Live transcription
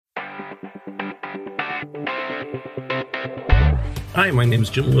Hi, my name is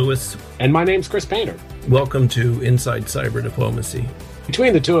Jim Lewis. And my name's Chris Painter. Welcome to Inside Cyber Diplomacy.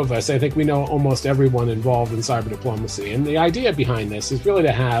 Between the two of us, I think we know almost everyone involved in cyber diplomacy. And the idea behind this is really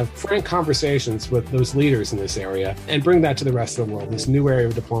to have frank conversations with those leaders in this area and bring that to the rest of the world, this new area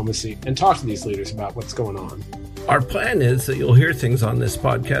of diplomacy, and talk to these leaders about what's going on. Our plan is that you'll hear things on this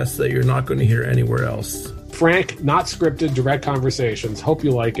podcast that you're not going to hear anywhere else. Frank, not scripted, direct conversations. Hope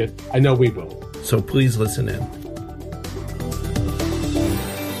you like it. I know we will. So please listen in.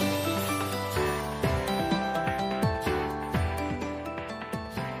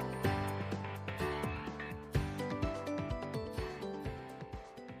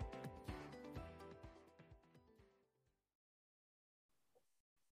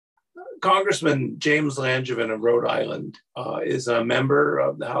 Congressman James Langevin of Rhode Island is a member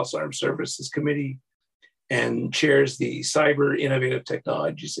of the House Armed Services Committee and chairs the Cyber Innovative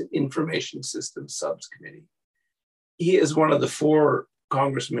Technologies and Information Systems Subcommittee. He is one of the 4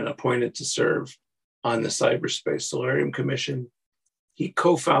 congressmen appointed to serve on the Cyberspace Solarium Commission. He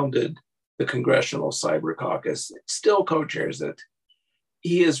co-founded the Congressional Cyber Caucus, still co-chairs it.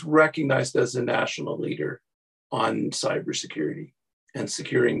 He is recognized as a national leader on cybersecurity and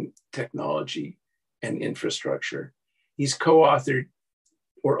securing technology and infrastructure. He's co-authored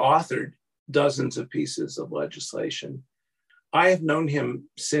or authored dozens of pieces of legislation. I have known him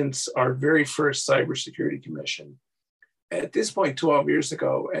since our very first Cybersecurity Commission, at this point 12 years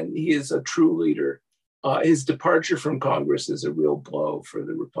ago, and he is a true leader. His departure from Congress is a real blow for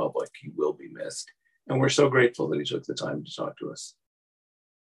the Republic. He will be missed, and we're so grateful that he took the time to talk to us.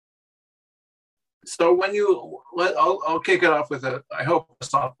 So I'll kick it off with a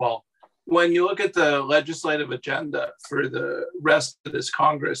softball. When you look at the legislative agenda for the rest of this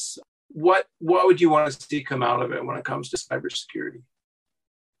Congress, what would you want to see come out of it when it comes to cybersecurity?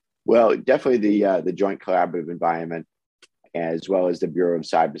 Well, definitely the joint collaborative environment, as well as the Bureau of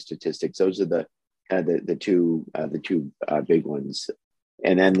Cyber Statistics. Those are the two big ones,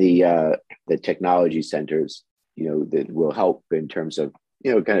 and then the technology centers, that will help in terms of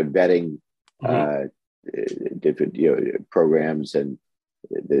kind of vetting different programs and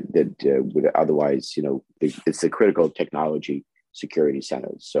that would otherwise it's the critical technology security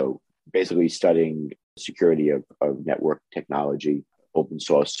centers. So basically studying security of network technology, open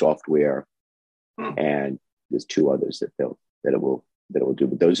source software, and there's 2 others that it will do.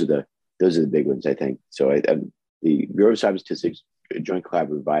 But those are the big ones, I think. So the Bureau of Cyber Statistics, Joint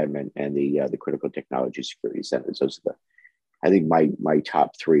Collaborative Environment, and the critical technology security centers. Those are I think my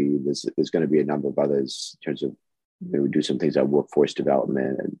top 3. There's going to be a number of others in terms of we do some things on workforce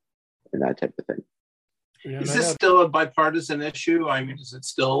development and that type of thing. Yeah, is this still a bipartisan issue? I mean, is it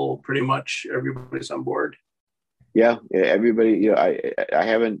still pretty much everybody's on board? Yeah, everybody. I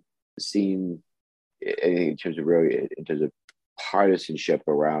haven't seen anything in terms of partisanship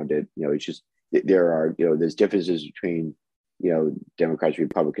around it. It's just there's differences between Democrats and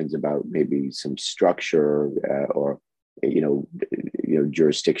Republicans about maybe some structure or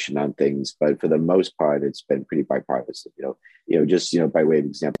jurisdiction on things, but for the most part, it's been pretty bipartisan. Just by way of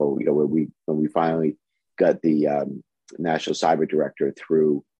example, when we finally got the National Cyber Director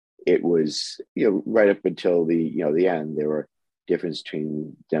through, it was right up until the end. There were differences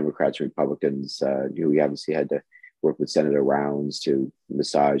between Democrats and Republicans. We obviously had to work with Senator Rounds to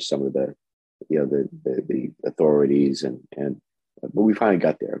massage some of the authorities, but we finally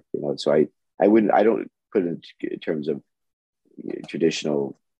got there. So I don't put it in terms of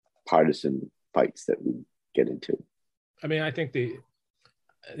traditional partisan fights that we get into. I mean, I think the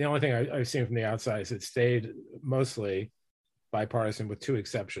only thing I've seen from the outside is it stayed mostly bipartisan with 2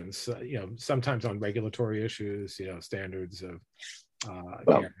 exceptions. Sometimes on regulatory issues, standards of.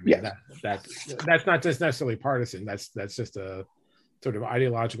 That's not just necessarily partisan. That's just a sort of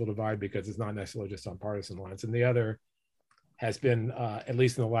ideological divide because it's not necessarily just on partisan lines. And the other has been, at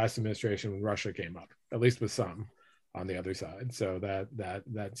least in the last administration, when Russia came up, at least with some on the other side. So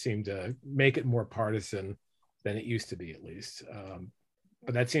that seemed to make it more partisan than it used to be, at least.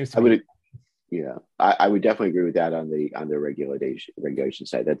 But that seems to be. I would definitely agree with that on the regulation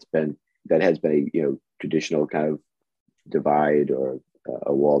side. That has been a traditional kind of divide or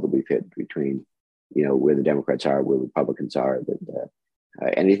a wall that we've hit between where the Democrats are, where Republicans are. That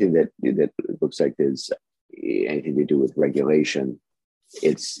anything that looks like there's anything to do with regulation,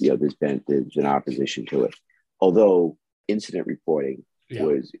 there's an opposition to it. Although incident reporting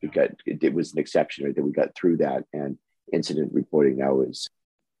was an exception, right? That we got through that, and incident reporting now has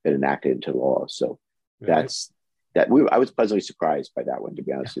been enacted into law. So I was pleasantly surprised by that one, to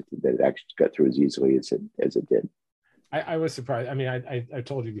be honest with you, that it actually got through as easily as it did. I was surprised. I mean, I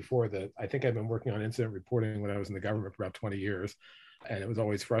told you before that I think I've been working on incident reporting when I was in the government for about 20 years, and it was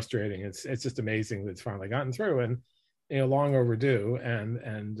always frustrating. It's just amazing that it's finally gotten through, and long overdue,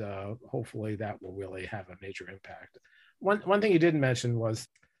 and hopefully that will really have a major impact. One thing you didn't mention was,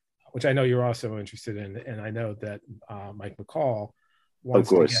 which I know you're also interested in, and I know that Mike McCall wants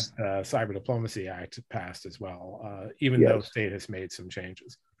to get the Cyber Diplomacy Act passed as well, even though state has made some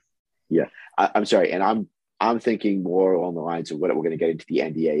changes. Yeah, I'm sorry, and I'm thinking more along the lines of what we're going to get into the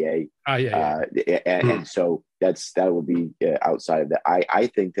NDAA. And so that will be outside of that. I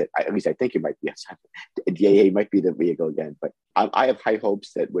think that, at least I think it might be outside. The NDAA might be the vehicle again, but I have high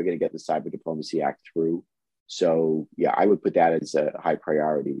hopes that we're going to get the Cyber Diplomacy Act through. So yeah, I would put that as a high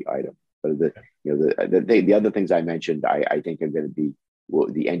priority item. But the other things I mentioned, I think are going to be,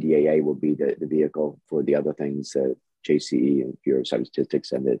 the NDAA will be the vehicle for the other things. JCE and Bureau of Cyber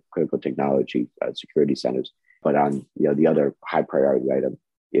Statistics and the Critical Technology Security Centers. But on the other high priority item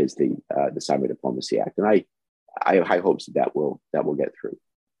is the Cyber Diplomacy Act, and I have high hopes that will get through.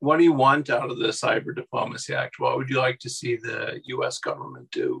 What do you want out of the Cyber Diplomacy Act? What would you like to see the U.S.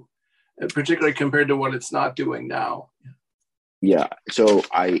 government do, particularly compared to what it's not doing now? Yeah, so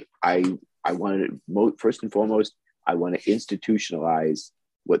I wanted to, first and foremost, I want to institutionalize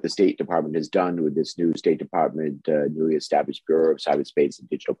what the State Department has done with this new State Department newly established Bureau of Cyberspace and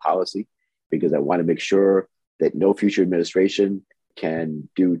Digital Policy, because I want to make sure that no future administration can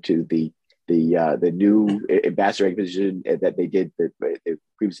do to the new ambassador acquisition that they did, that the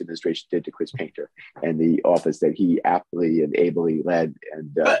previous administration did to Chris Painter and the office that he aptly and ably led.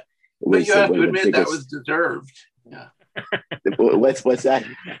 And but you have to admit that was deserved. Yeah. What's that?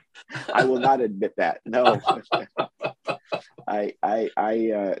 I will not admit that. No. I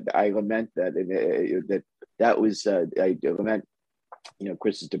lament that was I lament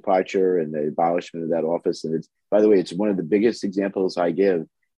Chris's departure and the abolishment of that office. And it's, by the way, it's one of the biggest examples I give,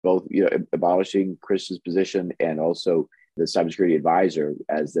 both abolishing Chris's position and also the cybersecurity advisor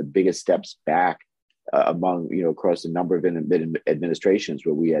as the biggest steps back among across a number of administrations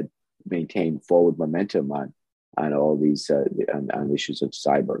where we had maintained forward momentum on all these on issues of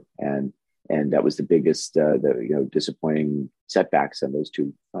cyber, and that was the biggest disappointing setbacks on those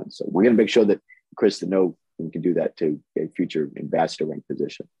two fronts. So we're going to make sure that Chris can do that to a future ambassador rank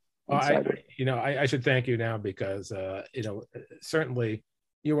position. Well, I should thank you now because certainly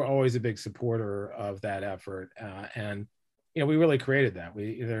you were always a big supporter of that effort, and we really created that.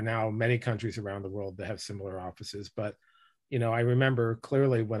 There are now many countries around the world that have similar offices, but I remember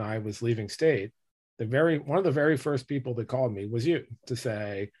clearly when I was leaving state, one of the very first people that called me was you, to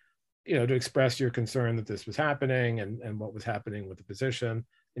say, to express your concern that this was happening and what was happening with the position.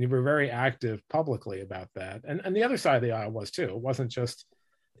 And you were very active publicly about that. And the other side of the aisle was too. It wasn't just,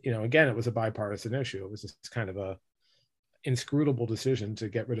 again, it was a bipartisan issue. It was just kind of a inscrutable decision to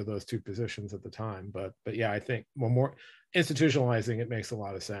get rid of those two positions at the time. But yeah, I think more institutionalizing it makes a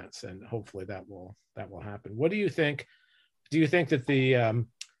lot of sense. And hopefully that will happen. What do you think? Do you think that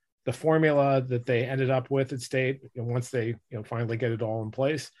the formula that they ended up with at state, once they finally get it all in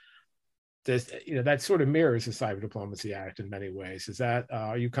place, that sort of mirrors the Cyber Diplomacy Act in many ways. Is that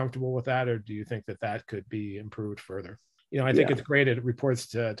are you comfortable with that, or do you think that could be improved further? I think it's great. It reports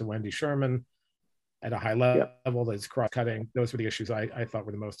to Wendy Sherman at a high level. That's cross-cutting. Those were the issues I thought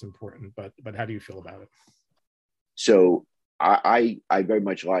were the most important. But how do you feel about it? So I very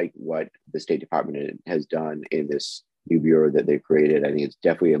much like what the State Department has done in this new bureau that they've created. I think it's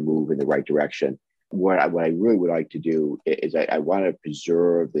definitely a move in the right direction. What I really would like to do is I want to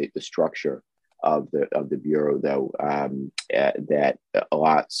preserve the structure of the bureau, though, that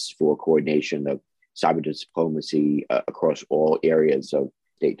allots for coordination of cyber diplomacy across all areas of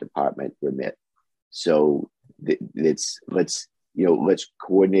State Department remit. So let's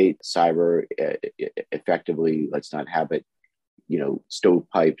coordinate cyber effectively. Let's not have it,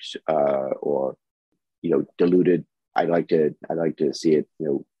 stovepipes or diluted. I'd like to see it,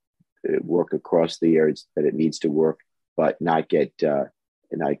 work across the areas that it needs to work, but not get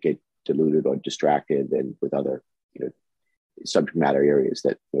diluted or distracted and with other subject matter areas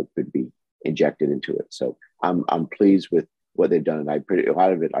that could be injected into it. So I'm pleased with what they've done, and a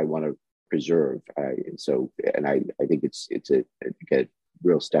lot of it I want to preserve. I think it's a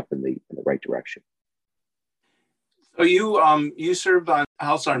real step in the right direction. So you served on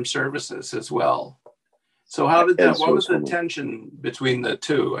House Armed Services as well. So how did that? What was the tension between the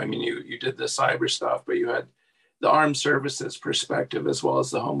two? I mean, you did the cyber stuff, but you had the armed services perspective as well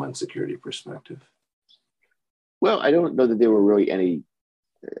as the Homeland Security perspective. Well, I don't know that there were really a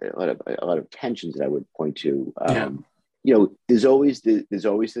lot of tensions that I would point to. There's always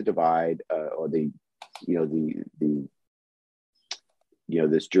the divide or the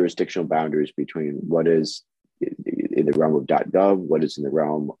this jurisdictional boundaries between what is in the realm of .gov, what is in the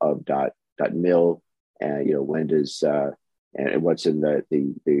realm of .mil, and when does and what's in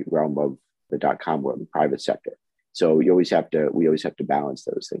the realm of the .com world, the private sector. So we always have to balance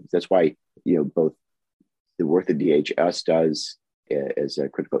those things. That's why both the work that DHS does as a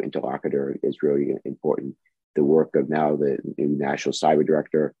critical interlocutor is really important. The work of now the new National Cyber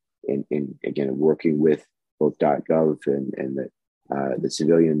Director, in again working with both .gov and the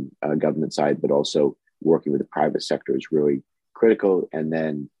civilian government side, but also working with the private sector is really critical. And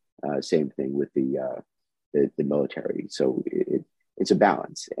then same thing with the military. So it's a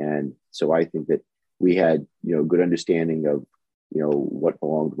balance. And so I think that we had good understanding of what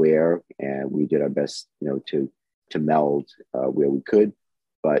belonged where, and we did our best to meld where we could,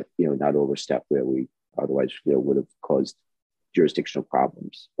 but not overstep where we otherwise would have caused jurisdictional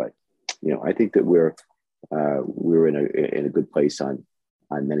problems. But I think that we're in a good place on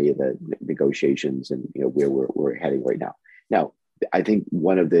many of the negotiations and where we're heading right now. Now, I think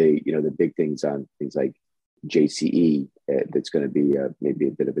one of the the big things on things like JCE that's going to be maybe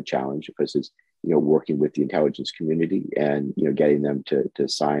a bit of a challenge because it's working with the intelligence community and getting them to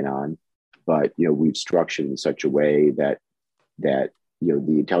sign on. But we've structured in such a way that the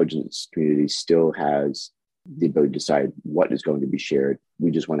intelligence community still has the ability to decide what is going to be shared. We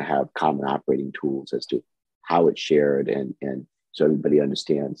just want to have common operating tools as to how it's shared, and so everybody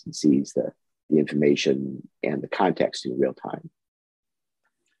understands and sees the information and the context in real time.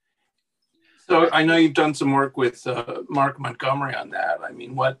 So I know you've done some work with Mark Montgomery on that. I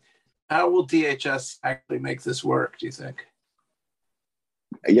mean, how will DHS actually make this work, do you think?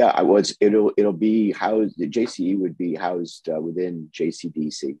 Yeah, it'll be housed. The JCE would be housed within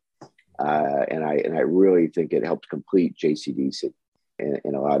JCDC, and I really think it helps complete JCDC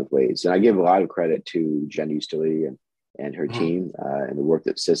in a lot of ways. And I give a lot of credit to Jen Easterly and her team and the work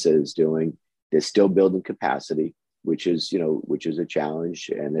that CISA is doing. They're still building capacity, which is a challenge,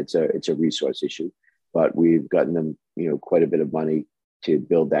 and it's a resource issue. But we've gotten them quite a bit of money to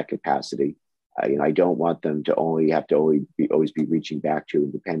build that capacity. I don't want them to always be reaching back to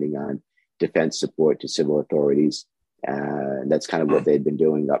and depending on defense support to civil authorities. And that's kind of what they've been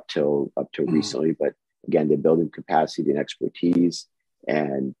doing up till recently. But again, they're building capacity and expertise,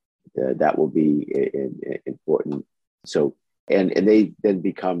 and that will be important. So, and they then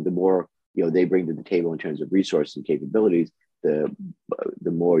become the more they bring to the table in terms of resources and capabilities, the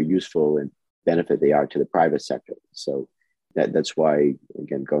more useful and benefit they are to the private sector. So that's why,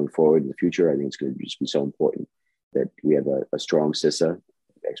 again, going forward in the future, I think it's going to just be so important that we have a strong CISA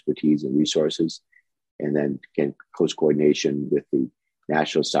expertise and resources, and then again close coordination with the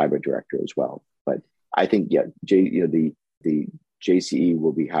National Cyber Director as well. But I think the JCE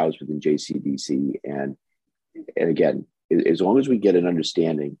will be housed within JCDC, and again, as long as we get an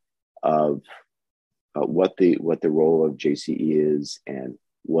understanding of what the role of JCE is and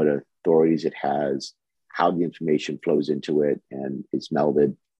what authorities it has, how the information flows into it and is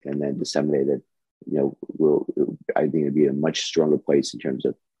melded and then disseminated, I think it'll be a much stronger place in terms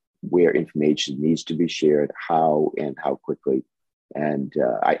of where information needs to be shared, how and how quickly. And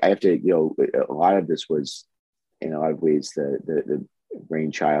I have to, a lot of this was in a lot of ways the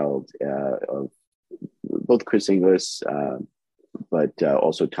brainchild of both Chris Inglis, but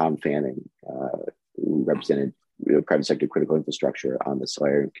also Tom Fanning, who represented private sector critical infrastructure on the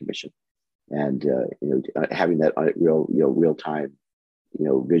Solarium Commission, and having that real time,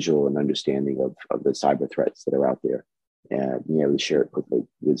 visual and understanding of the cyber threats that are out there, and being able to share it quickly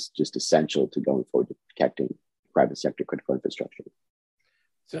was just essential to going forward to protecting private sector critical infrastructure.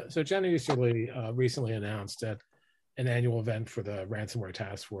 So Jen Easterly recently announced at an annual event for the ransomware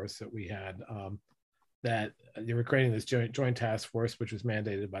task force that we had that they were creating this joint task force, which was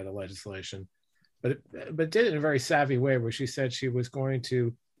mandated by the legislation, but did it in a very savvy way, where she said she was going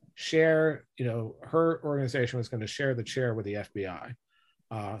to share, her organization was going to share the chair with the FBI.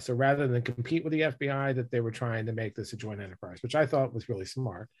 So rather than compete with the FBI, that they were trying to make this a joint enterprise, which I thought was really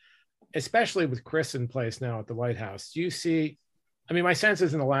smart, especially with Chris in place now at the White House. Do you see, my sense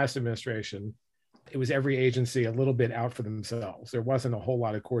is in the last administration, it was every agency a little bit out for themselves. There wasn't a whole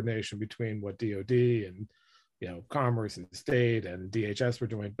lot of coordination between what DOD and, Commerce and State and DHS were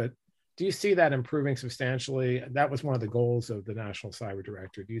doing. But do you see that improving substantially? That was one of the goals of the National Cyber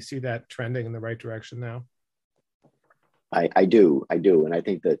Director. Do you see that trending in the right direction now? I do, and I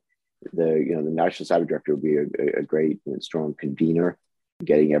think that the National Cyber Director would be a great and strong convener,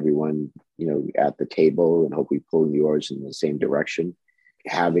 getting everyone at the table and hopefully pulling the oars in the same direction.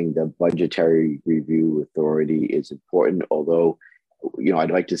 Having the budgetary review authority is important, although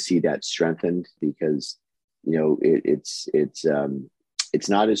I'd like to see that strengthened, because it's it's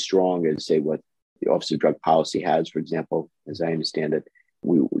not as strong as, say, what the Office of Drug Policy has, for example, as I understand it.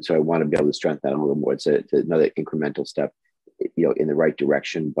 So I want to be able to strengthen that a little more. It's another incremental step, in the right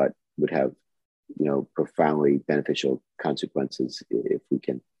direction, but would have, profoundly beneficial consequences if we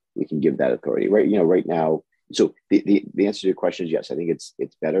can give that authority. Right now. So the answer to your question is yes. I think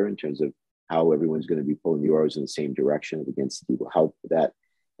it's better in terms of how everyone's going to be pulling the oars in the same direction. Against NCD will help with that.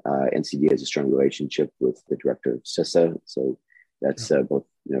 NCD has a strong relationship with the director of CISA, so that's both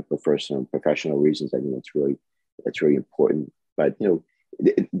for personal and professional reasons. I think that's really important. But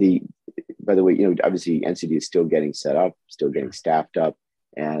by the way, obviously NCD is still getting set up, still getting staffed up,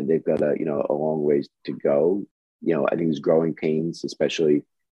 and they've got a long ways to go. I think there's growing pains, especially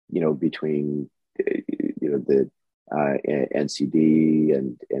between the NCD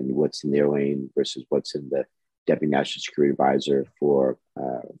and what's in their lane versus what's in the Deputy National Security Advisor for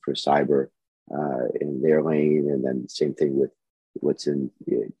cyber in their lane, and then same thing with what's in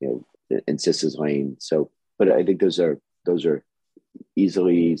CISA's lane. So, but I think those are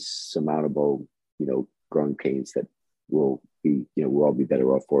easily surmountable, growing pains that will be, we'll all be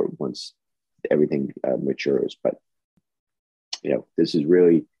better off for it once everything matures. But this is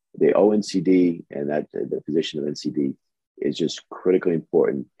really the ONCD, and that the position of NCD is just critically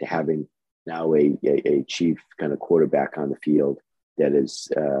important to having now a chief kind of quarterback on the field that is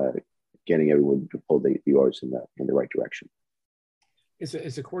getting everyone to pull the oars in the right direction.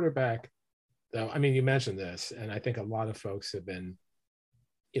 Is a quarterback, though? I mean, you mentioned this, and I think a lot of folks have been,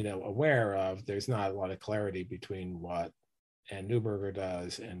 aware of. There's not a lot of clarity between what Ann Neuberger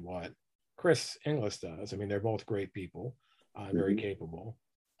does and what Chris Inglis does. I mean, they're both great people, very capable,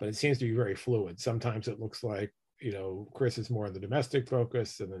 but it seems to be very fluid. Sometimes it looks like Chris is more on the domestic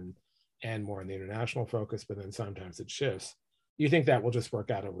focus, and then Ann more on the international focus, but then sometimes it shifts. Do you think that will just work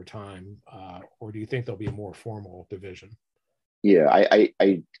out over time, or do you think there'll be a more formal division? Yeah, I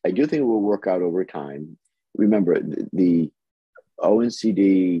do think it will work out over time. Remember, the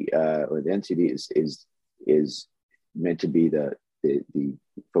ONCD or the NCD is meant to be the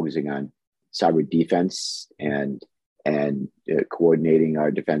focusing on cyber defense and coordinating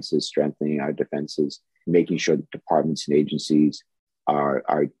our defenses, strengthening our defenses, making sure that departments and agencies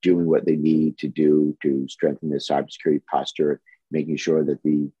are doing what they need to do to strengthen their cybersecurity posture, making sure that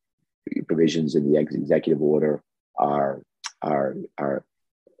the provisions in the executive order are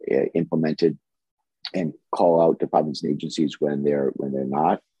implemented, and call out departments and agencies when they're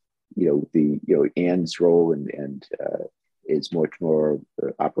not. Ann's role and is much more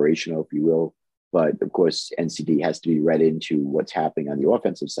operational, if you will. But of course, NCD has to be read into what's happening on the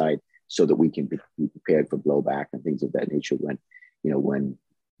offensive side so that we can be prepared for blowback and things of that nature when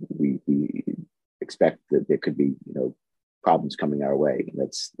we expect that there could be problems coming our way.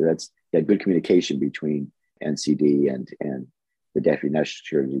 That's that good communication between NCD and the Deputy National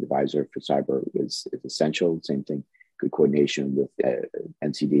Security Advisor for cyber is essential. Same thing, good coordination with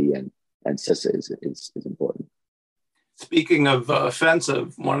NCD and CISA is important. Speaking of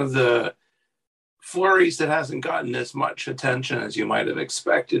offensive, one of the flurries that hasn't gotten as much attention as you might have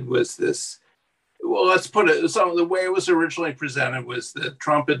expected was this. Well, let's put it, the way it was originally presented was the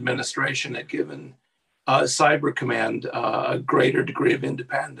Trump administration had given Cyber Command a greater degree of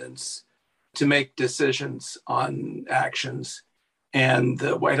independence to make decisions on actions. And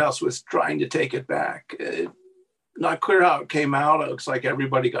the White House was trying to take it back. Not clear how it came out. It looks like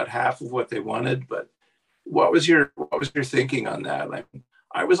everybody got half of what they wanted. But what was your thinking on that?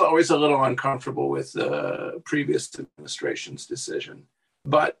 I was always a little uncomfortable with the previous administration's decision,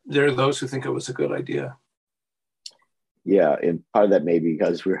 but there are those who think it was a good idea. Yeah, and part of that may be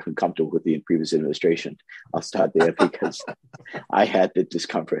because we're uncomfortable with the previous administration. I'll start there because I had the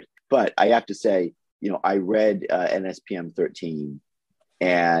discomfort. But I have to say, I read NSPM 13,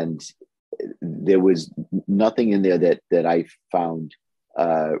 and there was nothing in there that I found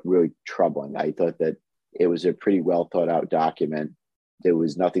really troubling. I thought that it was a pretty well thought out document. There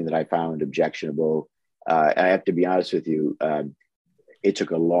was nothing that I found objectionable. And I have to be honest with you, it took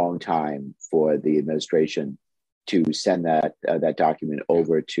a long time for the administration to send that document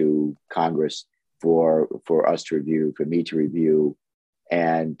over to Congress for us to review, for me to review.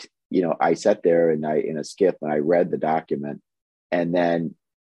 And I sat there and in a skiff and I read the document, and then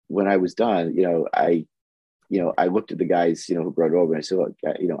when I was done, I looked at the guys who brought it over and I said, look,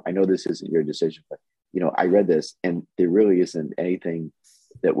 I know this isn't your decision, but I read this and there really isn't anything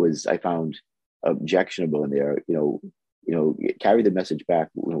that I found objectionable in there. Carry the message back.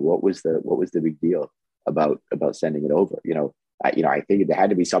 What was the big deal about sending it over? I think there had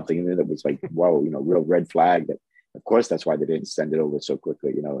to be something in there that was like, whoa, real red flag. That of course that's why they didn't send it over so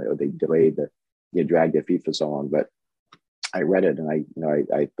quickly. They delayed dragged their feet for so long. But I read it and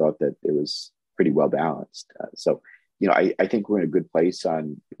I thought that it was pretty well balanced. I think we're in a good place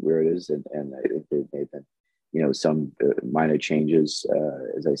on where it is, and I think there may have been, some minor changes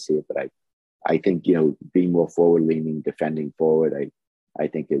as I see it, but I think, being more forward leaning, defending forward, I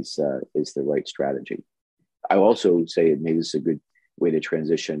think is the right strategy. I also say maybe this is a good way to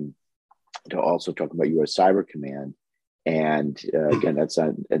transition to also talk about U.S. Cyber Command. And again, that's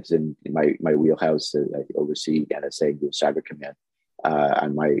in my wheelhouse. I oversee NSA, U.S. Cyber Command,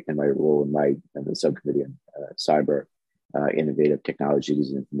 in my role in the subcommittee on cyber innovative technologies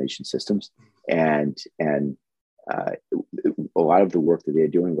and information systems, and a lot of the work that they're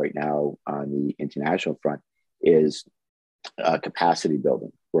doing right now on the international front is capacity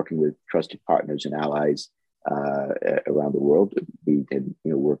building, working with trusted partners and allies around the world. We had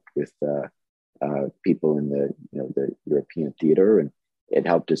worked with people in the European theater, and it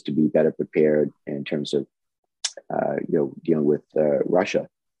helped us to be better prepared in terms of dealing with Russia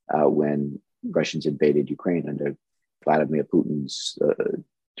when Russians invaded Ukraine under Vladimir Putin's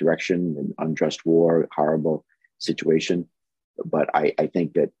direction, an unjust war, horrible situation. But I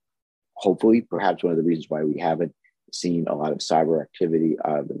think that hopefully, perhaps one of the reasons why we haven't seen a lot of cyber activity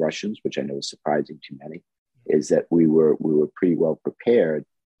of the Russians, which I know is surprising to many, is that we were pretty well prepared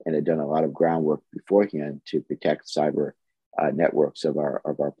and had done a lot of groundwork beforehand to protect cyber networks of our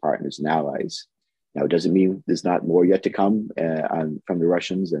partners and allies. Now, it doesn't mean there's not more yet to come from the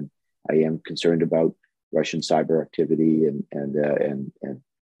Russians, and I am concerned about Russian cyber activity and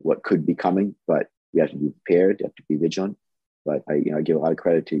what could be coming. But we have to be prepared, have to be vigilant. But I give a lot of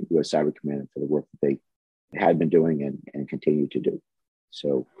credit to U.S. Cyber Command for the work that they had been doing and continue to do.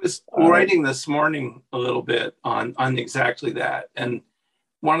 So I was writing this morning a little bit on exactly that, and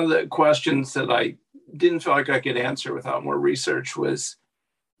one of the questions that I didn't feel like I could answer without more research was,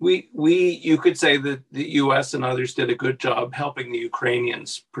 you could say that the U.S. and others did a good job helping the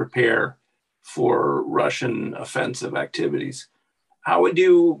Ukrainians prepare for Russian offensive activities. How would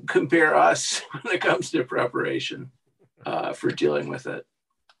you compare us when it comes to preparation for dealing with it?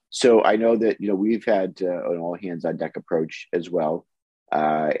 So I know that we've had an all hands on deck approach as well,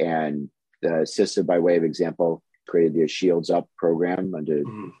 and the CISA, by way of example, created the Shields Up program under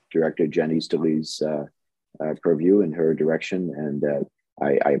Director Jen Easterly's purview and her direction, and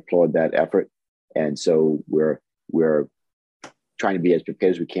I applaud that effort. And so we're trying to be as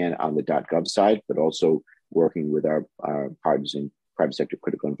prepared as we can on the .gov side, but also working with our partners in private sector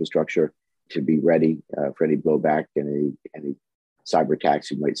critical infrastructure to be ready for any blowback and any cyber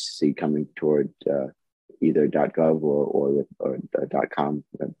attacks you might see coming toward either .gov or .com,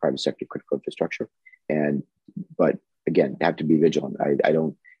 private sector critical infrastructure. But again, have to be vigilant.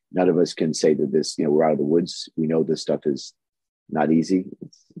 None of us can say that this, we're out of the woods. We know this stuff is not easy.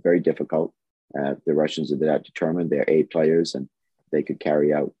 It's very difficult. The Russians are that determined. They're A players, and they could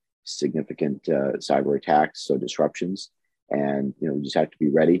carry out significant cyber attacks or disruptions. And we just have to be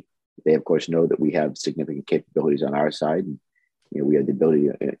ready. They, of course, know that we have significant capabilities on our side. And, we have the ability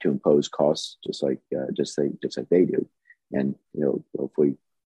to impose costs just like they do. And hopefully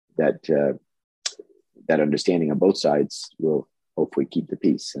that understanding on both sides will hopefully keep the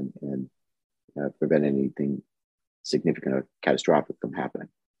peace and prevent anything significant or catastrophic from happening.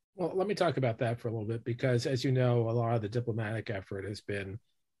 Well, let me talk about that for a little bit, because as you know, a lot of the diplomatic effort has been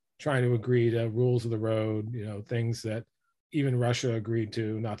trying to agree to rules of the road, things that even Russia agreed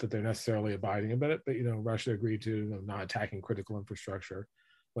to, not that they're necessarily abiding by it, but, Russia agreed to not attacking critical infrastructure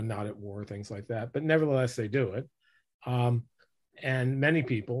when not at war, things like that. But nevertheless, they do it. And many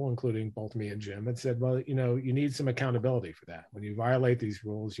people, including both me and Jim, had said, well, you need some accountability for that. When you violate these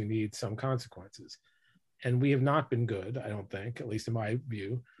rules, you need some consequences. And we have not been good, I don't think, at least in my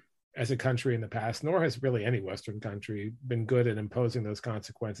view, as a country in the past, nor has really any Western country been good at imposing those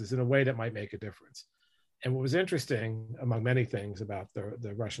consequences in a way that might make a difference. And what was interesting, among many things about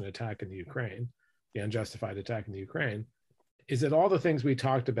the Russian attack in the Ukraine, the unjustified attack in the Ukraine, is that all the things we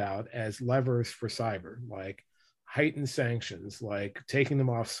talked about as levers for cyber, like heightened sanctions, like taking them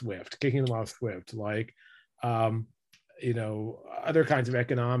off SWIFT, kicking them off SWIFT, like other kinds of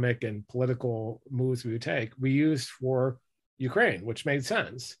economic and political moves we would take, we used for Ukraine, which made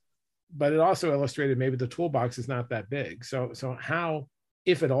sense. But it also illustrated maybe the toolbox is not that big. So how,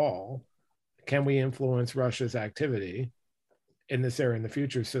 if at all, can we influence Russia's activity in this area in the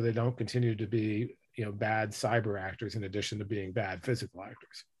future so they don't continue to be, bad cyber actors in addition to being bad physical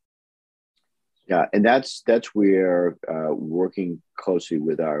actors? Yeah, and that's where working closely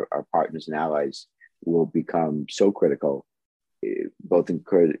with our partners and allies will become so critical, both in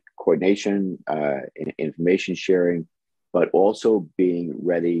coordination, in information sharing, but also being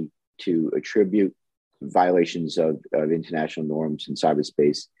ready to attribute violations of international norms in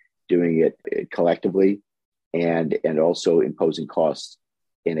cyberspace, doing it collectively, and also imposing costs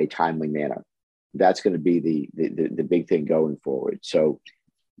in a timely manner. That's going to be the big thing going forward. So,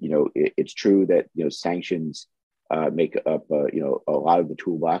 it's true that sanctions make up a lot of the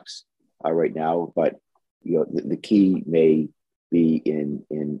toolbox right now, but the key may be in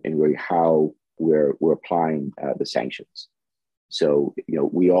really how we're applying the sanctions. So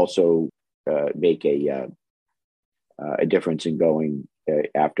we also make a difference in going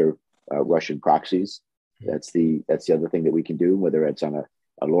after Russian proxies. That's the other thing that we can do, whether it's on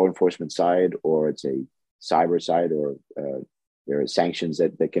a law enforcement side or it's a cyber side, or there are sanctions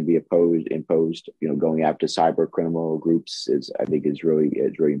that can be imposed. Going after cyber criminal groups is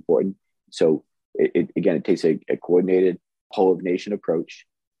really important. So it takes a coordinated whole of nation approach.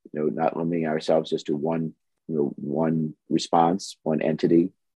 Not limiting ourselves just to one response, one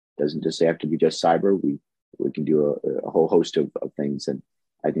entity. Doesn't just have to be just cyber. We can do a whole host of things, and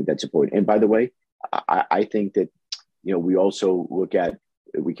I think that's important. And by the way, I think that we also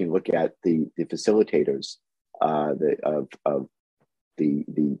we can look at the facilitators of the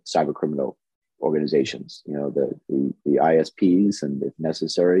cyber criminal organizations. The ISPs, and if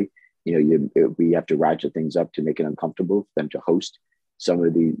necessary, we have to ratchet things up to make it uncomfortable for them to host some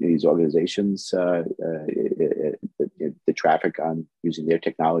of these organizations, the traffic on using their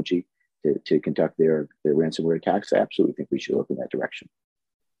technology to conduct their ransomware attacks. I absolutely think we should look in that direction.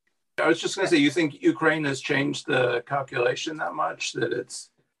 I was just going to say, you think Ukraine has changed the calculation that much that it's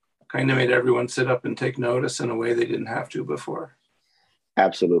kind of made everyone sit up and take notice in a way they didn't have to before?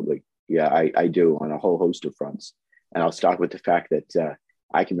 Absolutely. Yeah, I do, on a whole host of fronts. And I'll start with the fact that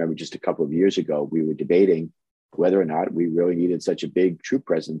I can remember just a couple of years ago, we were debating whether or not we really needed such a big troop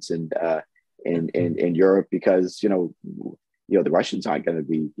presence in Europe, because the Russians aren't going to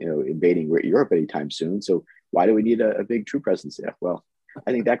be invading Europe anytime soon. So why do we need a big troop presence there? Well,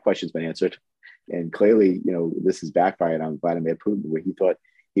 I think that question's been answered, and clearly this has backfired on Vladimir Putin, where he thought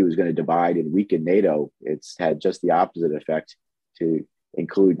he was going to divide and weaken NATO. It's had just the opposite effect, to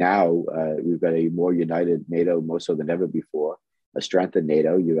include now we've got a more united NATO, more so than ever before, a strengthened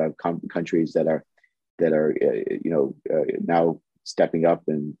NATO. You have countries that are now stepping up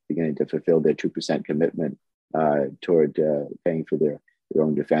and beginning to fulfill their 2% commitment toward paying for their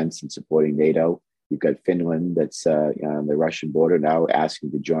own defense and supporting NATO. You've got Finland that's on the Russian border now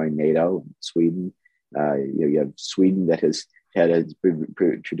asking to join NATO. Sweden, you have Sweden that has had a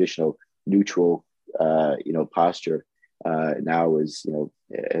traditional neutral posture. Now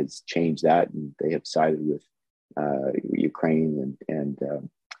has changed that, and they have sided with Ukraine and the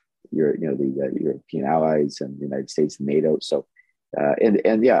European allies and the United States and NATO. So, I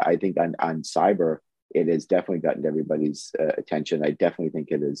think on cyber, it has definitely gotten everybody's attention. I definitely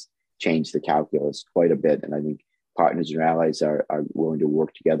think it has changed the calculus quite a bit, and I think partners and allies are willing to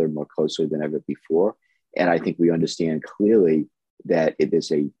work together more closely than ever before. And I think we understand clearly that it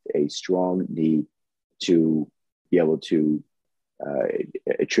is a strong need to be able to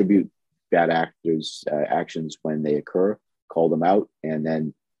attribute bad actors' actions when they occur, call them out, and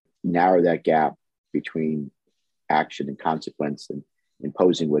then narrow that gap between action and consequence, and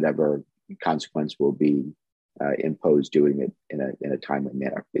imposing whatever consequence will be imposed, doing it in a timely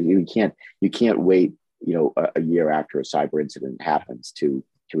manner. You can't wait a year after a cyber incident happens to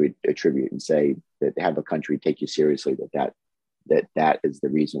attribute and say that, have a country take you seriously, that is the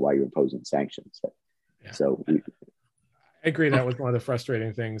reason why you're imposing sanctions. Yeah. So I agree. That was one of the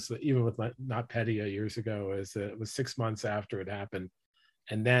frustrating things, even with NotPetya years ago, is that it was 6 months after it happened.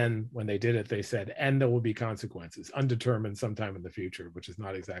 And then when they did it, they said, and there will be consequences, undetermined sometime in the future, which is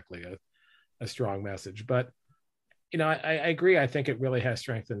not exactly a strong message. But, I agree. I think it really has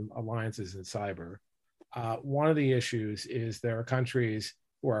strengthened alliances in cyber. One of the issues is there are countries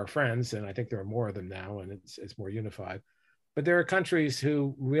who are our friends, and I think there are more of them now, and it's more unified. But there are countries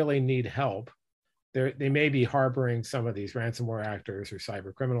who really need help. They may be harboring some of these ransomware actors or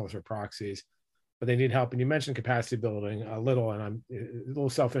cyber criminals or proxies, but they need help. And you mentioned capacity building a little, and I'm a little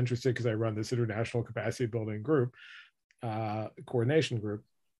self-interested because I run this international capacity building group, coordination group.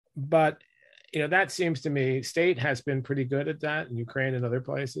 But that seems to me, state has been pretty good at that in Ukraine and other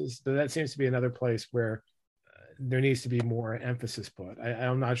places. But that seems to be another place where there needs to be more emphasis put.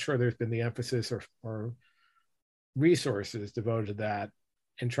 I'm not sure there's been the emphasis or resources devoted to that,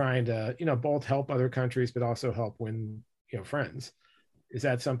 and trying to both help other countries but also help win friends. Is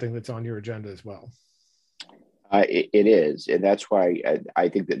that something that's on your agenda as well? It is, and that's why I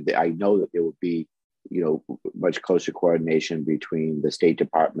think that I know that there will be much closer coordination between the State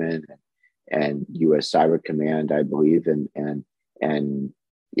Department and U.S. Cyber Command, I believe, and in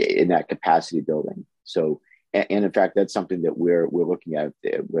that capacity building. So, and in fact, that's something that we're looking at.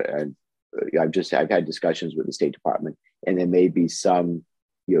 I've had discussions with the State Department, and there may be some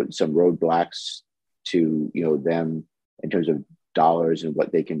roadblocks to them in terms of dollars and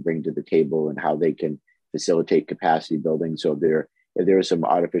what they can bring to the table and how they can facilitate capacity building. So if there are some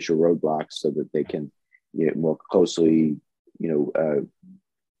artificial roadblocks so that they can more closely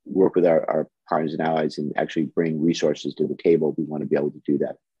work with our partners and allies and actually bring resources to the table, we want to be able to do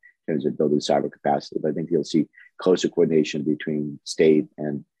that in terms of building cyber capacity. But I think you'll see closer coordination between state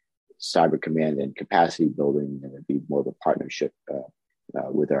and cyber command and capacity building, and it'd be more of a partnership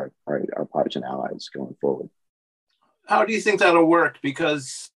with our partners and allies going forward. How do you think that'll work?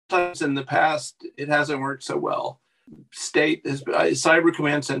 Because sometimes in the past, it hasn't worked so well. Cyber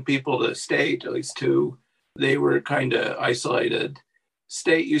command sent people to state, at least two. They were kind of isolated.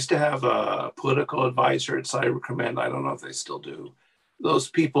 State used to have a political advisor at Cyber Command. I don't know if they still do. Those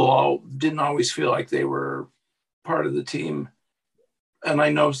people all didn't always feel like they were part of the team. And I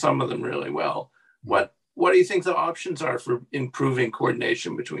know some of them really well. What do you think the options are for improving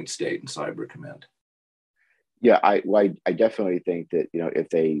coordination between state and Cyber Command? Yeah, I definitely think that if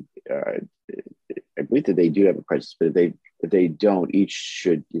they, I believe that they do have a presence, but if they don't, each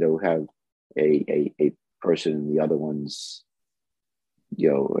should have a person in the other one's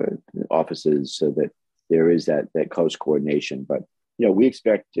offices, so that there is that close coordination. But we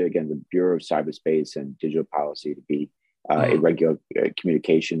expect, again, the Bureau of Cyberspace and Digital Policy to be in regular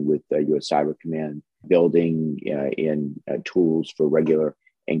communication with U.S. Cyber Command, building in tools for regular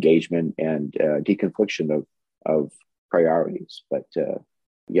engagement and deconfliction of priorities. But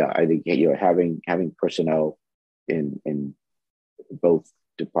I think having personnel in both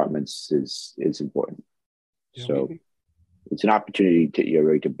departments is important. So it's an opportunity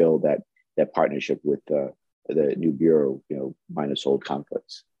to build that partnership with the new bureau, minus old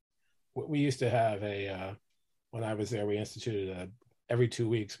conflicts. We used to have when I was there, we instituted every 2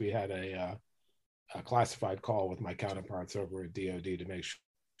 weeks we had a classified call with my counterparts over at DoD to make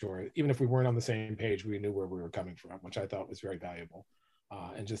sure, even if we weren't on the same page, we knew where we were coming from, which I thought was very valuable.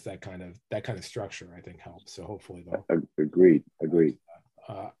 And just that kind of structure, I think, helps. So hopefully they'll agreed.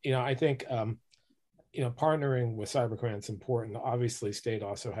 I think partnering with Cyber Command is important. Obviously, state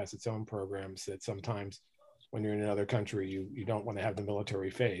also has its own programs that sometimes when you're in another country, you don't want to have the military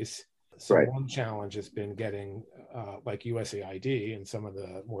face. So right. One challenge has been getting like USAID and some of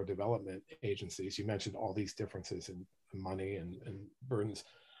the more development agencies. You mentioned all these differences in money and burdens,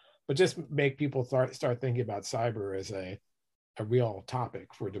 but just make people start thinking about cyber as a real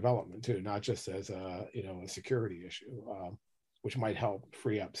topic for development too, not just as a security issue, which might help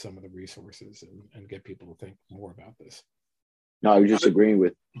free up some of the resources and get people to think more about this. No, I was just agreeing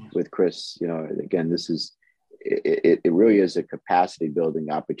with Chris. Again, this is it really is a capacity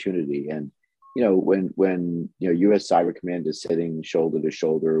building opportunity. And when U.S. Cyber Command is sitting shoulder to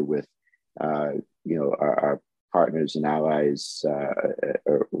shoulder with our partners and allies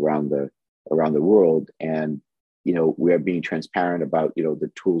around the world, and we are being transparent about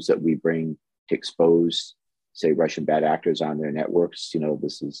the tools that we bring to expose, say, Russian bad actors on their networks.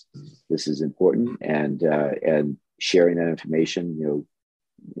 This is important, and sharing that information.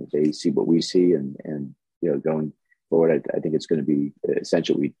 They see what we see, and going forward, I think it's going to be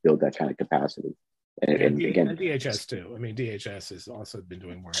essential we build that kind of capacity. And again, DHS too. I mean, DHS has also been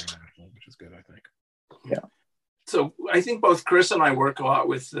doing more international, which is good, I think. Yeah. So I think both Chris and I work a lot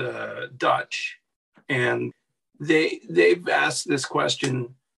with the Dutch, and they've asked this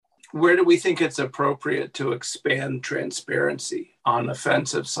question: where do we think it's appropriate to expand transparency on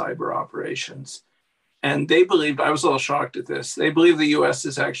offensive cyber operations? And they believed, I was a little shocked at this, they believe the US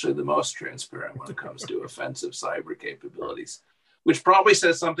is actually the most transparent when it comes to offensive cyber capabilities, which probably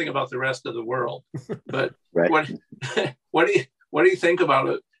says something about the rest of the world. But right. what do you think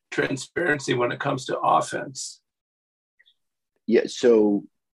about transparency when it comes to offense? Yeah, so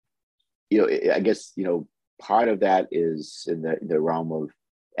I guess part of that is in the realm of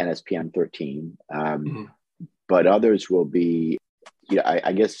NSPM 13, but others will be,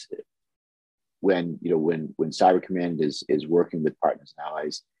 I guess when Cyber Command is working with partners and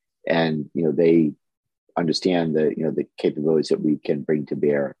allies, and they understand the capabilities that we can bring to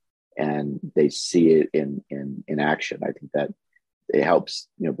bear, and they see it in action. I think that it helps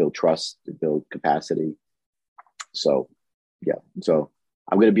build trust, build capacity. So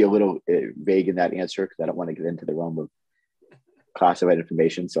I'm going to be a little vague in that answer because I don't want to get into the realm of classified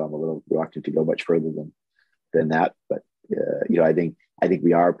information. So I'm a little reluctant to go much further than that. But I think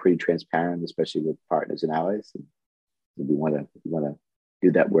we are pretty transparent, especially with partners and allies. And we want to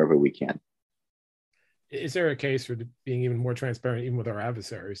do that wherever we can. Is there a case for being even more transparent, even with our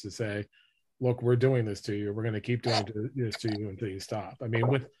adversaries, to say, look, we're doing this to you. We're going to keep doing this to you until you stop. I mean,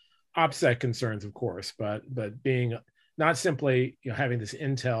 with OPSEC concerns, of course, but being not simply having this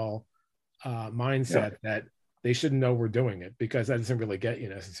intel mindset that they shouldn't know we're doing it, because that doesn't really get you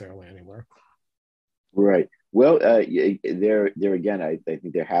necessarily anywhere. Right. Well, there again, I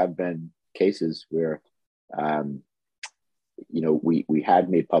think there have been cases where, we had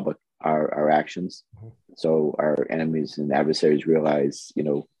made public our actions, so our enemies and adversaries realize,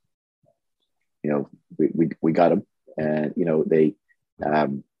 we got them, and they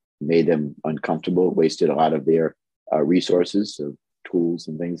made them uncomfortable, wasted a lot of their resources of tools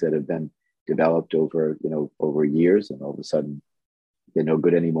and things that have been developed over years, and all of a sudden they're no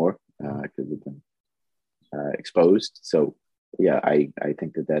good anymore because they've been exposed. So yeah, I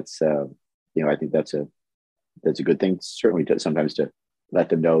think that's I think that's a good thing, certainly, to sometimes to let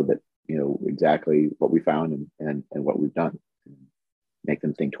them know that exactly what we found and what we've done, make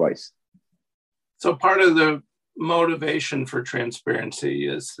them think twice. So part of the motivation for transparency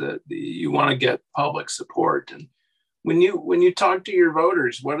is that you want to get public support. And when you talk to your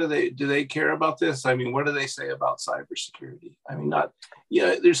voters, do they care about this? I mean, what do they say about cybersecurity? I mean,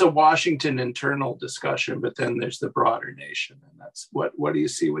 there's a Washington internal discussion, but then there's the broader nation, and that's what do you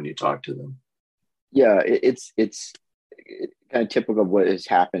see when you talk to them? Yeah, it's kind of typical of what has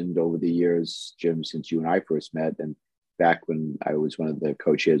happened over the years, Jim, since you and I first met, and back when I was one of the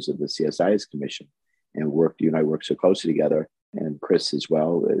co-chairs of the CISA commission, and you and I worked so closely together, and Chris as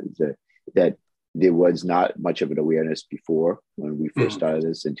well, that there was not much of an awareness before when we first started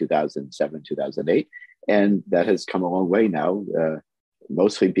this in 2007, 2008. And that has come a long way now,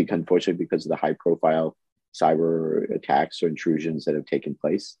 mostly unfortunately because of the high profile cyber attacks or intrusions that have taken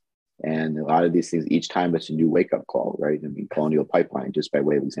place. And a lot of these things, each time it's a new wake-up call, right? I mean, Colonial Pipeline, just by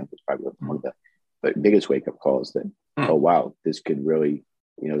way of example, is probably one of the biggest wake-up calls that, oh, wow, this could really,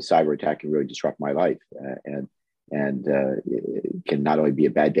 cyber attack can really disrupt my life. And it can not only be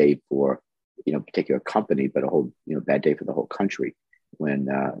a bad day for, a particular company, but a whole, bad day for the whole country when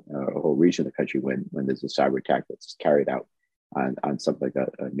a whole region of the country when there's a cyber attack that's carried out on something like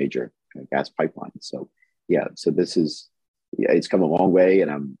a major gas pipeline. So, yeah, so this is, it's come a long way,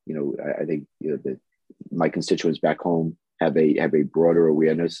 and I'm, I think my constituents back home have a broader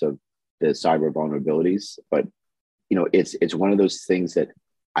awareness of the cyber vulnerabilities. But it's one of those things that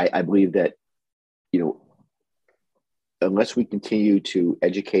I believe that unless we continue to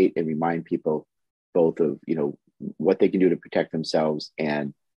educate and remind people both of what they can do to protect themselves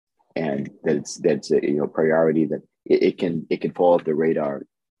and that's a priority, that it can fall off the radar,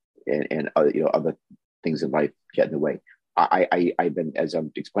 and other things in life get in the way. I've been, as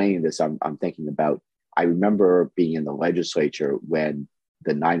I'm explaining this, I'm thinking about, I remember being in the legislature when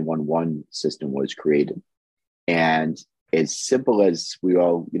the 911 system was created. And as simple as we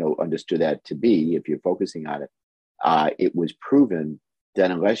all, understood that to be, if you're focusing on it, it was proven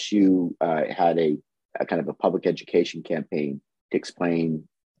that unless you had a kind of a public education campaign to explain,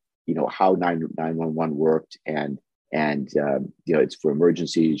 how 911 worked, and it's for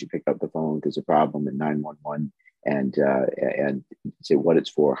emergencies, you pick up the phone, there's a problem in 911, and say what it's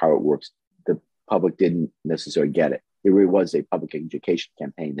for, how it works. The public didn't necessarily get it. There really was a public education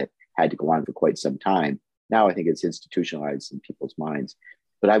campaign that had to go on for quite some time. Now I think it's institutionalized in people's minds.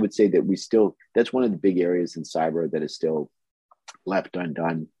 But I would say that that's one of the big areas in cyber that is still left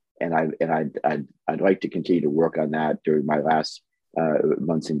undone. And I'd like to continue to work on that during my last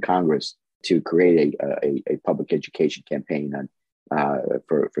months in Congress to create a public education campaign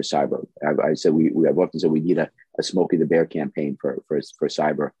for cyber. I've often said we need a Smokey the Bear campaign for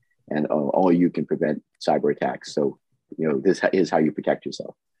cyber, and only you can prevent cyber attacks. So this is how you protect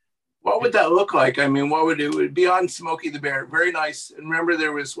yourself. What would that look like? I mean, what would it would be on Smokey the Bear? Very nice. And remember,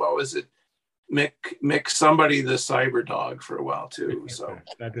 there was, what was it? Mick somebody the cyber dog for a while too. So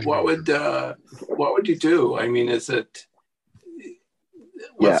what would you do? I mean, what's a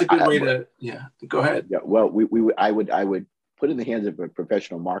good way to go ahead? Yeah, well, I would put in the hands of a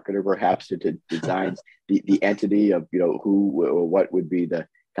professional marketer perhaps to design the entity of who or what would be the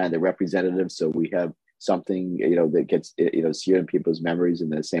kind of the representative, so we have something that gets seared in people's memories in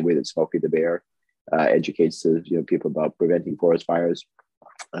the same way that Smokey the Bear educates people about preventing forest fires.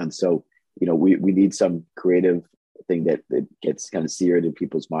 And so we need some creative thing that gets kind of seared in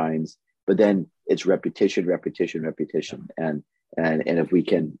people's minds. But then it's repetition, and if we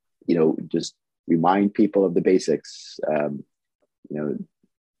can just remind people of the basics,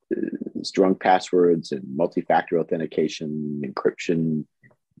 strong passwords and multi-factor authentication, encryption,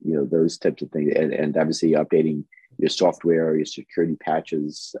 those types of things, and obviously updating your software, your security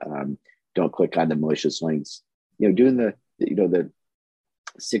patches. Don't click on the malicious links. Doing the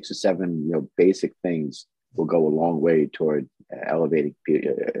 6 or 7, basic things will go a long way toward elevating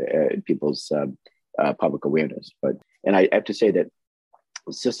people's public awareness. And I have to say that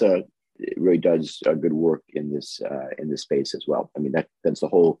CISA really does good work in this space as well. I mean, that's the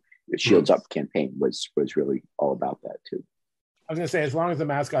whole Shields Up campaign was really all about that too. I was going to say, as long as the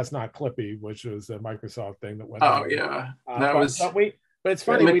mascot's not Clippy, which was a Microsoft thing that went. Oh yeah, that was. But it's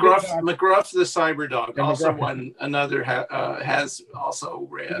funny. McGruff's the cyber dog. Also, one another has also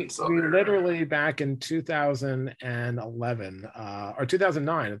ran. We literally back in 2011 or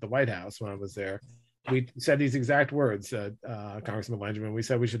 2009 at the White House when I was there, we said these exact words, Congressman Langevin. We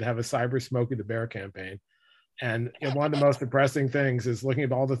said we should have a cyber Smokey the Bear campaign. And one of the most depressing things is looking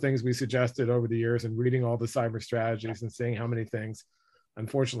at all the things we suggested over the years and reading all the cyber strategies and seeing how many things,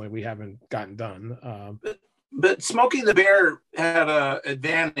 unfortunately, we haven't gotten done. But Smokey the Bear had an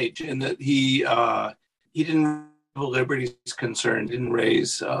advantage in that he didn't have liberties concern, didn't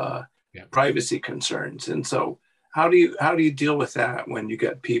raise privacy concerns, and so how do you deal with that when you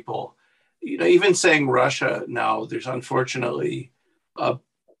get people, even saying Russia now? There's unfortunately a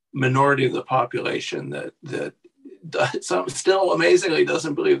minority of the population that still amazingly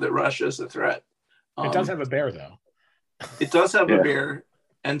doesn't believe that Russia is a threat. It does have a bear, though. It does have a bear.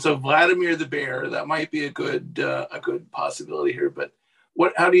 And so Vladimir the Bear, that might be a good possibility here. But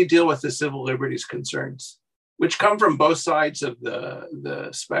how do you deal with the civil liberties concerns, which come from both sides of the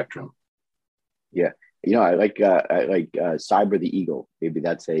spectrum? Yeah, I like Cyber the Eagle. Maybe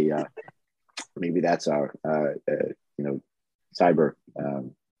that's our cyber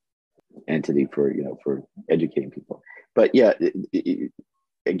entity for educating people. But yeah,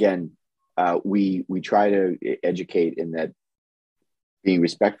 again, we try to educate in that, being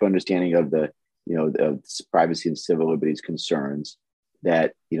respectful understanding of the privacy and civil liberties concerns,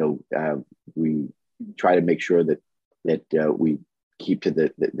 that we try to make sure that we keep to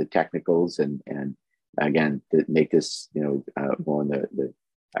the technicals and again to make this more on the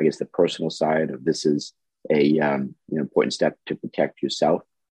personal side of this is a important step to protect yourself.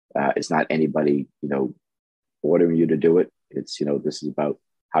 It's not anybody ordering you to do it. It's this is about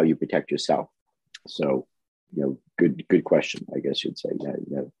how you protect yourself. So good question, I guess you'd say.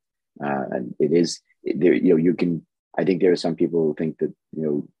 And it is there. You can. I think there are some people who think that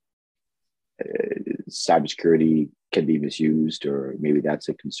cybersecurity can be misused, or maybe that's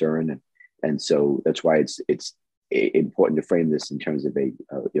a concern, and so that's why it's important to frame this in terms of a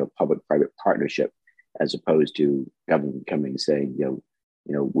public-private partnership, as opposed to government coming and saying,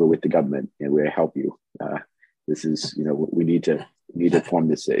 we're with the government and we're to help you. This is we need to form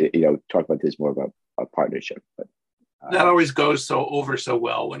this. Talk about this more about a partnership, but. That always goes so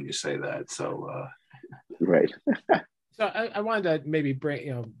well when you say that. So, right. So I wanted to maybe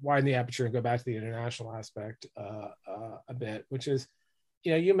bring, widen the aperture and go back to the international aspect a bit, which is,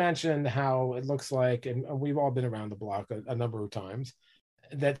 you mentioned how it looks like, and we've all been around the block a number of times,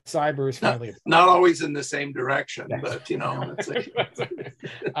 that cyber is finally not always in the same direction, but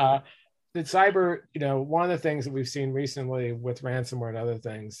that cyber, one of the things that we've seen recently with ransomware and other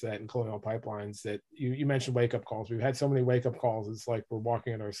things that in colonial pipelines that you mentioned wake-up calls. We've had so many wake-up calls, it's like we're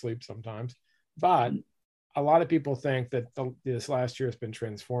walking in our sleep sometimes. But a lot of people think that this last year has been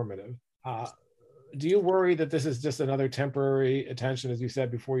transformative. Do you worry that this is just another temporary attention, as you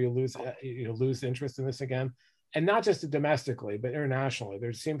said, before you lose interest in this again? And not just domestically, but internationally.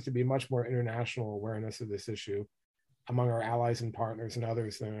 There seems to be much more international awareness of this issue among our allies and partners and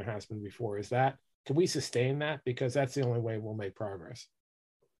others than there has been before. Can we sustain that? Because that's the only way we'll make progress.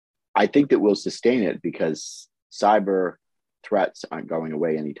 I think that we'll sustain it because cyber threats aren't going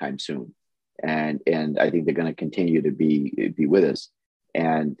away anytime soon. And I think they're going to continue to be with us.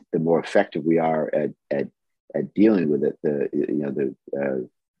 And the more effective we are at dealing with it, the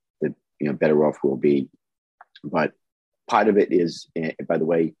better off we'll be. But part of it is, by the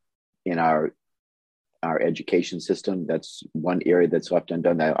way, in our education system. That's one area that's left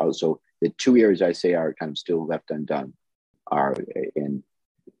undone. That also, the two areas I say are kind of still left undone are in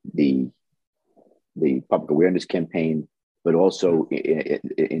the public awareness campaign, but also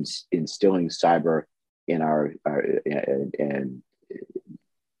in instilling cyber in our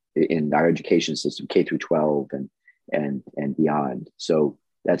education system, K through 12 and beyond. So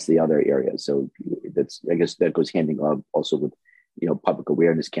that's the other area. So I guess that goes hand in glove also with public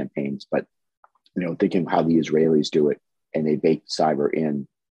awareness campaigns, but thinking of how the Israelis do it and they bake cyber in,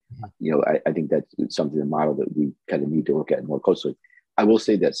 I think that's something, a model that we kind of need to look at more closely. I will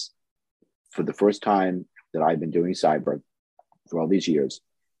say this, for the first time that I've been doing cyber for all these years,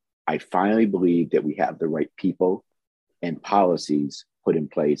 I finally believe that we have the right people and policies put in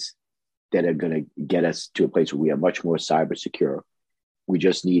place that are going to get us to a place where we are much more cyber secure. We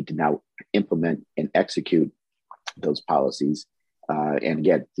just need to now implement and execute those policies. And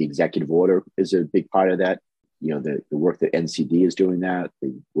again, the executive order is a big part of that. The work that NCD is doing, that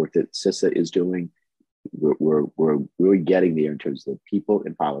the work that CISA is doing, we're really getting there in terms of the people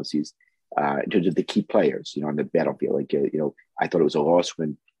and policies, in terms of the key players, on the battlefield. Like, I thought it was a loss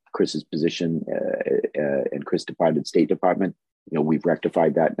when Chris's position and Chris departed State Department. We've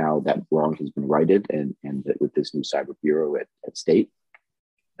rectified that now. That wrong has been righted, and with this new cyber bureau at State,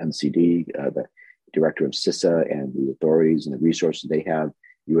 NCD, the director of CISA, and the authorities and the resources they have,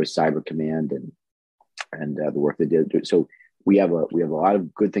 U.S. Cyber Command, and the work they did. So we have a lot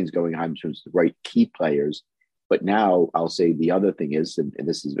of good things going on in terms of the right key players. But now I'll say the other thing is, and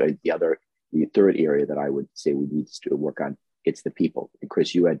this is the third area that I would say we need to work on. It's the people. And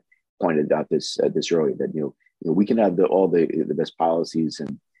Chris, you had pointed out this earlier, that we can have all the best policies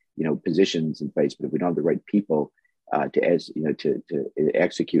and positions in place, but if we don't have the right people to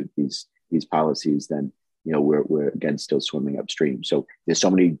execute these policies, then we're again still swimming upstream. So there's so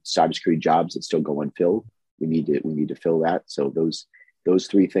many cybersecurity jobs that still go unfilled. We need to fill that. So those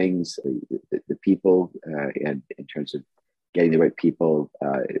three things, the people, and in terms of getting the right people,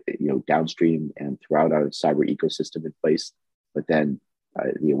 downstream and throughout our cyber ecosystem in place, but then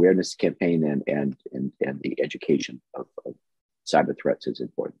the awareness campaign and the education of cyber threats is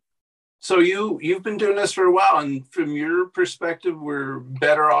important. So you've been doing this for a while, and from your perspective, we're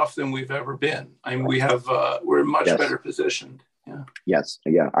better off than we've ever been. I mean, we're much better positioned. Yeah. Yes.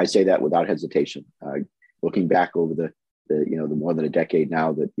 Yeah. I say that without hesitation. Looking back over the more than a decade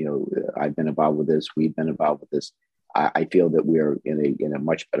now that I've been involved with this, we've been involved with this. I feel that we're in a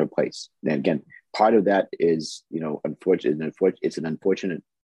much better place. And again, part of that is unfortunate. It's an unfortunate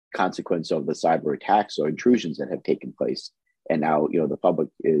consequence of the cyber attacks or intrusions that have taken place. And now, the public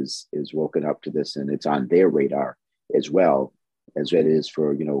is woken up to this, and it's on their radar as well as it is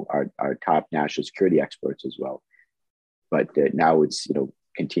for, our top national security experts as well. But now it's,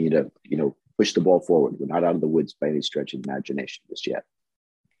 continue to, push the ball forward. We're not out of the woods by any stretch of the imagination just yet.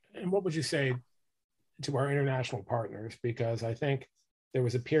 And what would you say to our international partners? Because I think there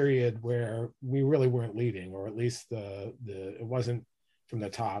was a period where we really weren't leading, or at least it wasn't from the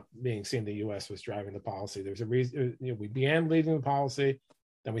top being seen the U.S. was driving the policy. There's a reason, we began leading the policy,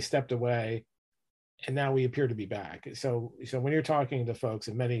 then we stepped away, and now we appear to be back. So when you're talking to folks,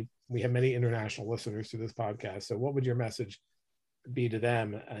 and we have many international listeners to this podcast, so what would your message be to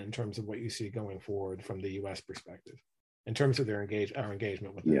them in terms of what you see going forward from the U.S. perspective, in terms of our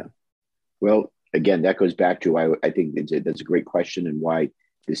engagement with them? Yeah. Well, again, that goes back to I think that's a great question, and why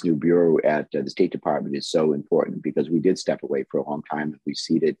this new bureau at the State Department is so important, because we did step away for a long time. We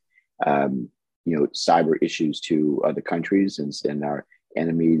ceded, cyber issues to other countries, and our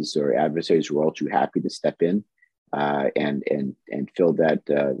enemies or adversaries were all too happy to step in and fill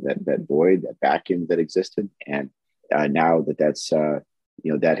that void, that vacuum that existed. And now that's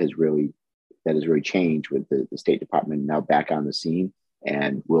that has really changed, with the State Department now back on the scene,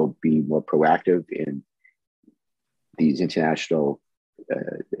 and will be more proactive in these international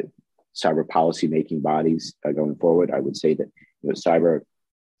cyber policy making bodies going forward. I would say that cyber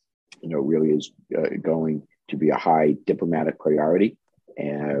really is going to be a high diplomatic priority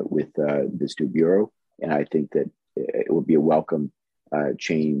with this new bureau, and I think that it will be a welcome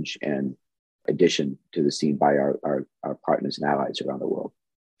change and addition to the scene by our partners and allies around the world.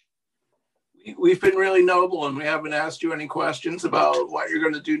 We've been really noble, and we haven't asked you any questions about what you're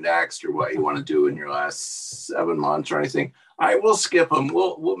going to do next or what you want to do in your last 7 months or anything. I will skip them.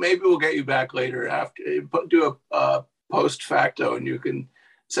 Maybe we'll get you back later after, do a post facto, and you can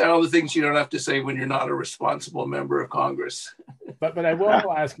say all the things you don't have to say when you're not a responsible member of Congress. But I will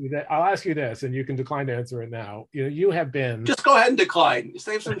ask you that. I'll ask you this, and you can decline to answer it now. You have been. Just go ahead and decline.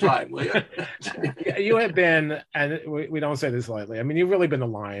 Save some time, will you? You have been, and we don't say this lightly. I mean, you've really been a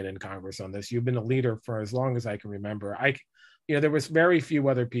lion in Congress on this. You've been a leader for as long as I can remember. There was very few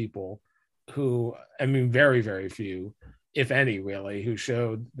other people who, very, very few, if any, really, who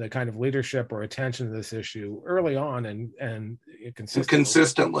showed the kind of leadership or attention to this issue early on and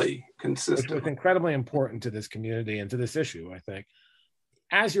consistently. Which was incredibly important to this community and to this issue, I think.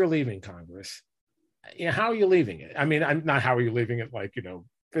 As you're leaving Congress, how are you leaving it? I mean, not how are you leaving it,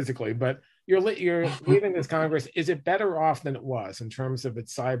 physically, but you're leaving this Congress. Is it better off than it was in terms of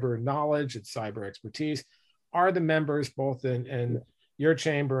its cyber knowledge, its cyber expertise? Are the members, both in your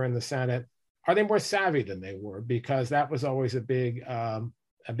chamber and the Senate, are they more savvy than they were? Because that was always a big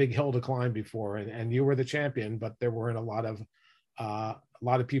hill to climb before, and you were the champion, but there weren't a lot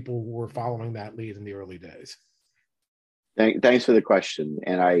of people who were following that lead in the early days. Thanks for the question.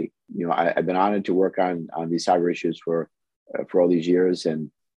 And I've been honored to work on these cyber issues for for all these years.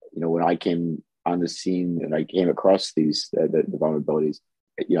 And, when I came on the scene and I came across these, the vulnerabilities,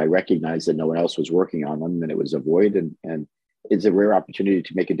 I recognized that no one else was working on them, and it was a void, and it's a rare opportunity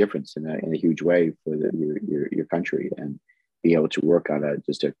to make a difference in a huge way for your country, and be able to work on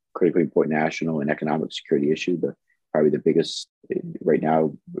just a critically important national and economic security issue, probably the biggest right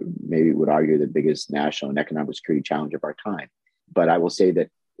now, maybe would argue the biggest national and economic security challenge of our time. But I will say that,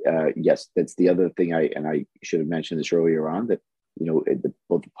 yes, that's the other thing I should have mentioned this earlier on, that,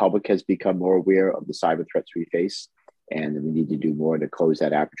 both the public has become more aware of the cyber threats we face, and we need to do more to close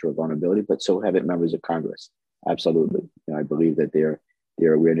that aperture of vulnerability, but so have it members of Congress. Absolutely. I believe that their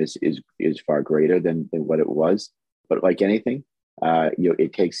awareness is far greater than what it was. But like anything,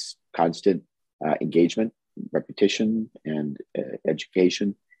 it takes constant engagement, repetition, and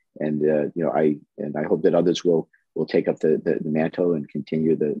education. And I hope that others will take up the mantle and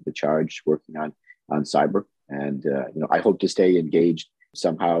continue the charge working on cyber. And I hope to stay engaged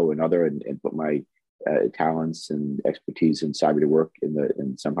somehow or another, and put my talents and expertise in cyber to work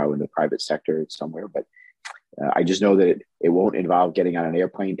somehow in the private sector somewhere. But I just know that it won't involve getting on an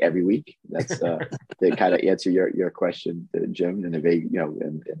airplane every week. That's to kind of answer your question, Jim, in a vague,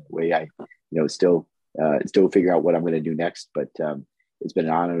 in a way I, still figure out what I'm going to do next. But it's been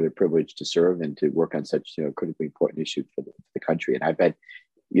an honor and a privilege to serve and to work on such critically important issue for the country. And I've had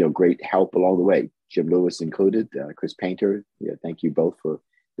great help along the way, Jim Lewis included, Chris Painter. Thank you both for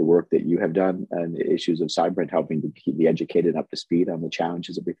the work that you have done on the issues of cyber and helping to keep me educated and up to speed on the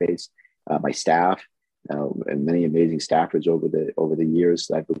challenges that we face. My staff. And many amazing staffers over the years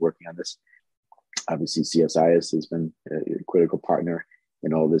that I've been working on this. Obviously, CISA has been a critical partner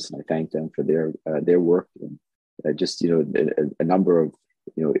in all this, and I thank them for their work, and just a number of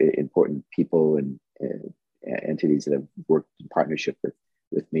important people and entities that have worked in partnership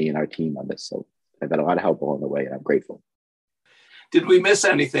with me and our team on this. So I've had a lot of help along the way, and I'm grateful. Did we miss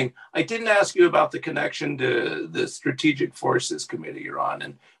anything? I didn't ask you about the connection to the Strategic Forces Committee you're on,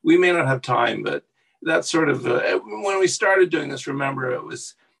 and we may not have time, but that's sort of when we started doing this. Remember, it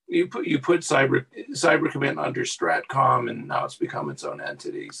was you put cyber command under Stratcom, and now it's become its own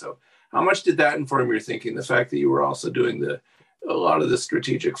entity. So, how much did that inform your thinking? The fact that you were also doing a lot of the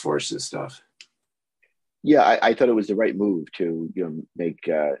strategic forces stuff. Yeah, I thought it was the right move to make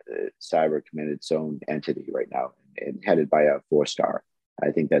cyber command its own entity right now, and headed by a 4-star.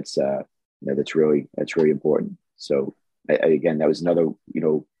 I think that's really important. So again, that was another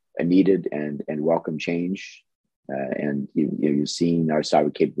a needed and welcome change, and you've seen our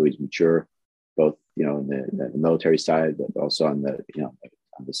cyber capabilities mature, both in the military side, but also on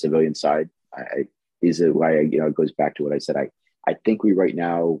the civilian side. These are why it goes back to what I said. I think we right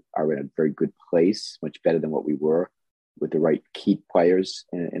now are in a very good place, much better than what we were, with the right key players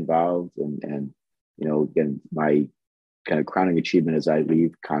involved, and again, my kind of crowning achievement as I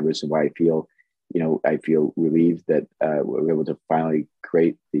leave Congress, and why I feel relieved that we were able to finally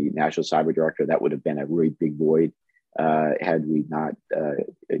create the National Cyber Director. That would have been a really big void had we not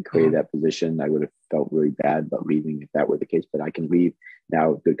created that position. I would have felt really bad about leaving if that were the case. But I can leave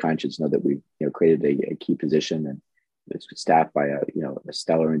now with good conscience, know that we've created a key position, and it's staffed by a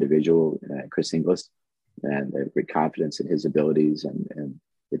stellar individual, Chris Inglis, and great confidence in his abilities and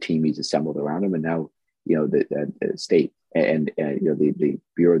the team he's assembled around him. And now the state and the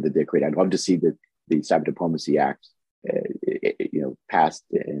bureau that they created. I'd love to see the Cyber Diplomacy Act passed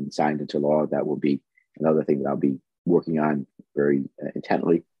and signed into law. That will be another thing that I'll be working on very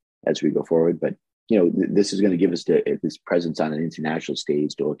intently as we go forward. But this is going to give us this presence on an international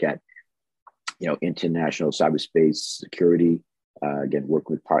stage to look at international cyberspace security. Again,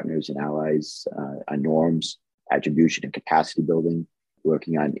 working with partners and allies on norms, attribution, and capacity building.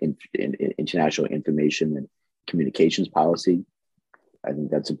 Working on international information and communications policy. I think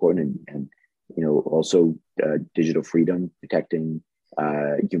that's important, and also digital freedom, protecting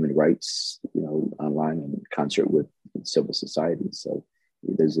human rights, online in concert with civil society. So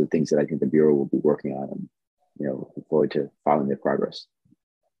those are the things that I think the Bureau will be working on, and look forward to following their progress.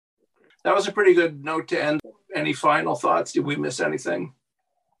 That was a pretty good note to end. Any final thoughts? Did we miss anything?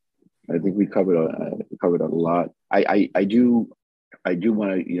 I think we covered a lot. I do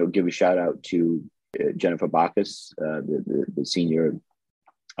want to give a shout out to Jennifer Bacchus, the senior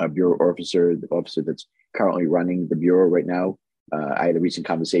bureau officer, the officer that's currently running the bureau right now. I had a recent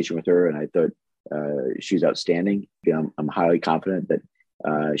conversation with her, and I thought she's outstanding. I'm highly confident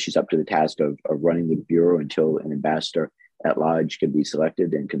that she's up to the task of running the bureau until an ambassador at large can be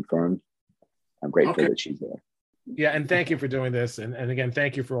selected and confirmed. I'm grateful that she's there. Yeah, and thank you for doing this, and again,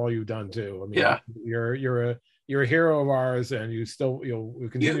 thank you for all you've done too. I mean, yeah, you're you're a hero of ours, and you'll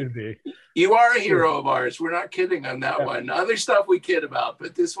continue to be. You are a hero of ours. We're not kidding on that one. Other stuff we kid about,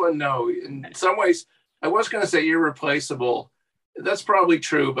 but this one, no. In some ways, I was going to say irreplaceable. That's probably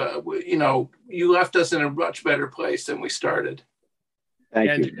true, but you left us in a much better place than we started.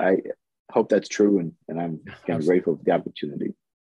 Thank you. I hope that's true, and I'm grateful for the opportunity.